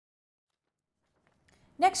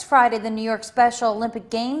Next Friday, the New York Special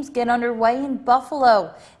Olympic Games get underway in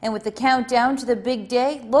Buffalo. And with the countdown to the big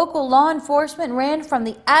day, local law enforcement ran from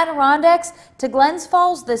the Adirondacks to Glens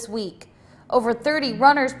Falls this week. Over 30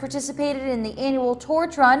 runners participated in the annual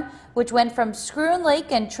Torch Run, which went from Screwen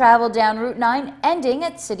Lake and traveled down Route 9, ending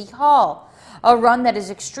at City Hall. A run that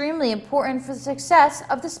is extremely important for the success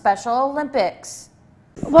of the Special Olympics.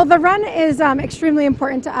 Well, the run is extremely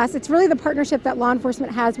important to us. It's really the partnership that law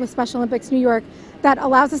enforcement has with Special Olympics New York that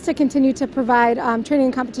allows us to continue to provide training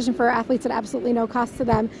and competition for our athletes at absolutely no cost to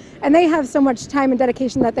them. And they have so much time and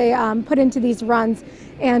dedication that they put into these runs,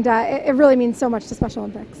 and it really means so much to Special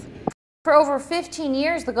Olympics. For over 15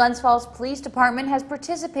 years, the Glens Falls Police Department has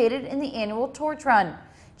participated in the annual Torch Run.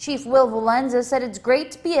 Chief Will Valenza said it's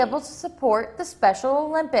great to be able to support the Special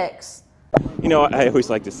Olympics. You know, I always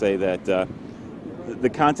like to say that the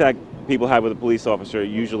contact people have with a police officer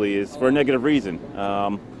usually is for a negative reason,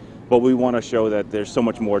 but we want to show that there's so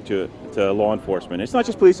much more to law enforcement. It's not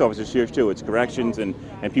just police officers here too, it's corrections and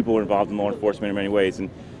people who are involved in law enforcement in many ways. And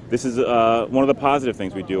this is one of the positive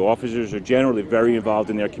things we do. Officers are generally very involved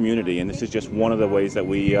in their community, and this is just one of the ways that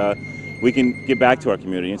we can give back to our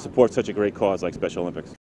community and support such a great cause like Special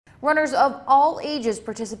Olympics. Runners of all ages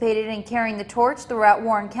participated in carrying the torch throughout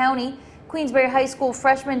Warren County. Queensbury High School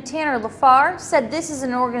freshman Tanner LaFar said this is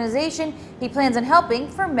an organization he plans on helping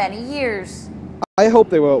for many years. I hope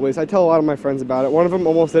they will at least. I tell a lot of my friends about it. One of them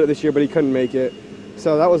almost did it this year, but he couldn't make it.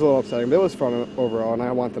 So that was a little upsetting, but it was fun overall, and I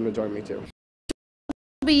want them to join me too.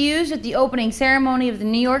 Will be used at the opening ceremony of the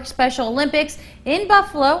New York Special Olympics in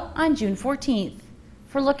Buffalo on June 14th.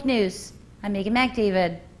 For Look News, I'm Megan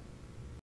McDavid.